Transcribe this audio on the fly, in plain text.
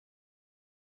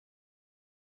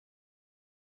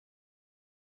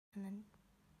And then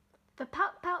The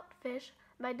Pout-Pout Fish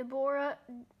by Deborah,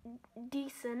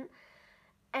 Diesen,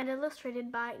 and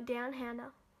illustrated by Dan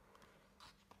Hanna.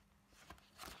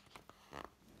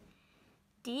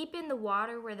 deep in the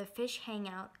water where the fish hang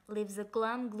out lives a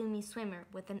glum, gloomy swimmer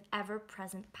with an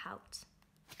ever-present pout.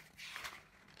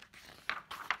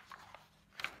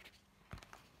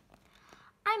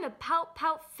 I'm a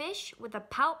pout-pout fish with a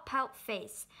pout-pout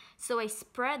face, so I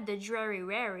spread the dreary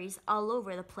raries all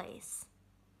over the place.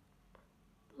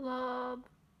 Blub,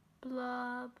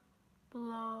 blub,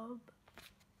 blub.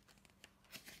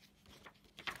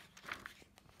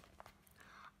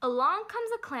 Along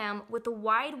comes a clam with a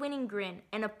wide-winning grin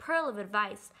and a pearl of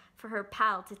advice for her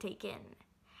pal to take in.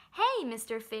 Hey,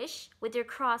 Mr. Fish, with your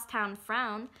crosstown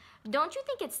frown, don't you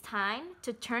think it's time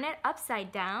to turn it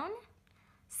upside down?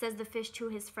 Says the fish to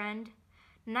his friend.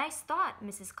 Nice thought,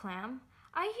 Mrs. Clam.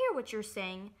 I hear what you're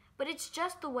saying, but it's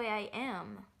just the way I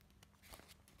am.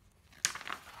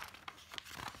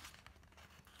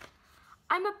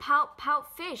 I'm a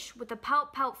pout-pout fish with a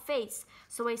pout-pout face,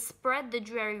 so I spread the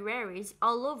dreary raries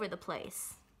all over the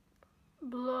place.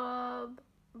 Blub,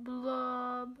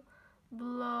 blub,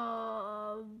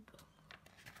 blub.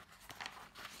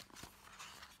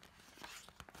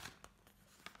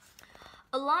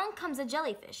 Along comes a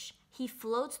jellyfish. He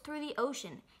floats through the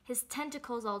ocean, his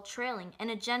tentacles all trailing in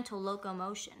a gentle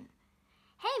locomotion.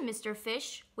 Hey, Mr.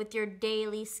 Fish, with your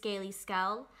daily scaly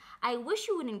scowl, I wish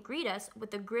you wouldn't greet us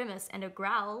with a grimace and a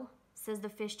growl, says the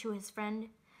fish to his friend.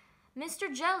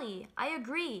 Mr. Jelly, I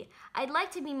agree. I'd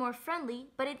like to be more friendly,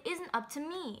 but it isn't up to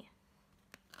me.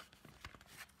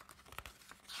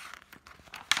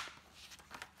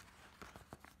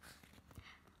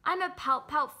 I'm a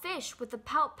pout-pout fish with a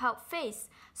pout-pout face,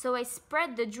 so I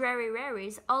spread the dreary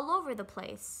raries all over the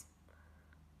place.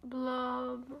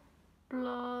 Blub,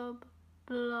 blub,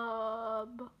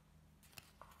 blub.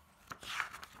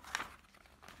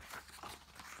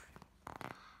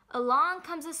 Along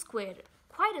comes a squid,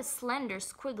 quite a slender,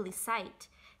 squiggly sight.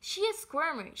 She is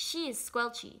squirmer, she is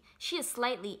squelchy, she is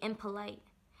slightly impolite.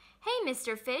 Hey,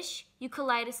 Mr. Fish, you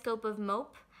kaleidoscope of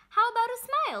mope, how about a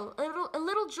smile, a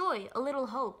little joy, a little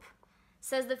hope?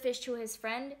 Says the fish to his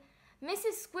friend.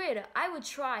 Mrs. Squid, I would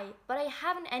try, but I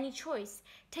haven't any choice.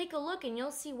 Take a look and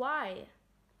you'll see why.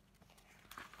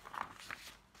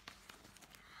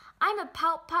 I'm a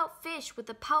pout-pout fish with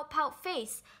a pout-pout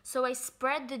face, so I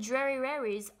spread the dreary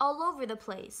raries all over the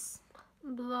place.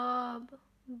 Blub,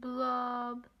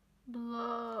 blub,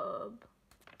 blub.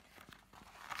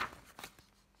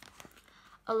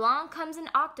 Along comes an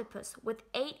octopus with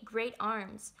 8 great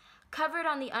arms, covered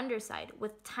on the underside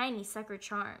with tiny sucker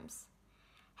charms.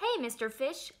 Hey, Mr.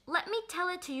 Fish, let me tell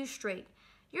it to you straight.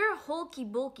 Your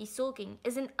hulky-bulky sulking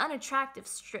is an unattractive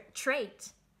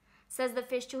trait, says the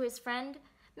fish to his friend.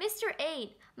 Mr.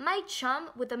 8, my chum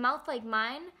with a mouth like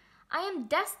mine, I am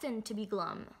destined to be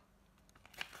glum.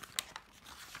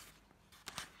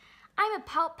 I'm a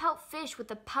pout-pout fish with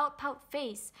a pout-pout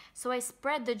face, so I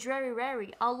spread the dreary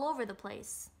rary all over the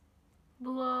place.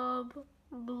 Blub,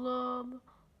 blub,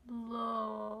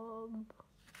 blub.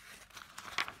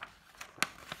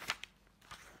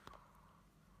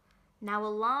 Now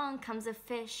along comes a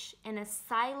fish in a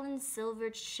silent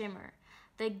silvered shimmer.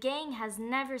 The gang has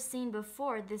never seen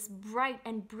before this bright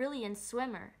and brilliant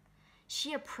swimmer.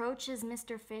 She approaches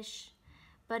Mr. Fish,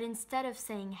 but instead of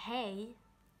saying hey,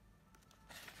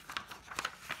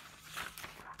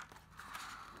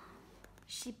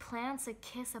 she plants a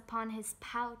kiss upon his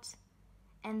pout,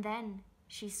 and then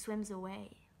she swims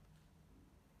away.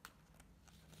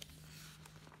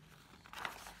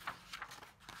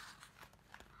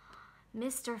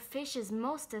 Mr. Fish is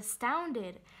most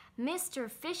astounded. Mr.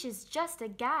 Fish is just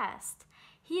aghast.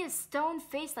 He is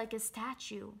stone-faced like a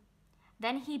statue.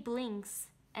 Then he blinks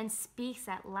and speaks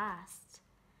at last.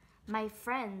 My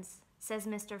friends, says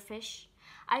Mr. Fish,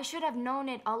 I should have known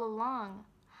it all along.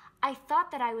 I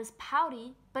thought that I was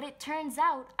pouty, but it turns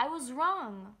out I was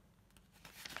wrong.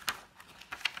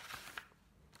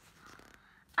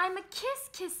 I'm a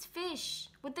kiss-kiss fish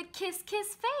with a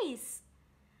kiss-kiss face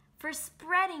for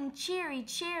spreading cheery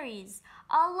cherries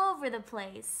all over the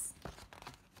place.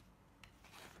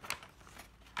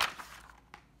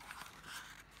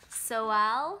 So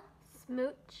I'll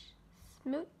Smooch,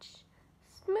 smooch,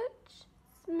 smooch,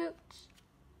 smooch.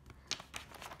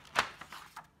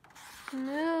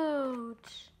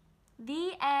 Smooch.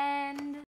 The end.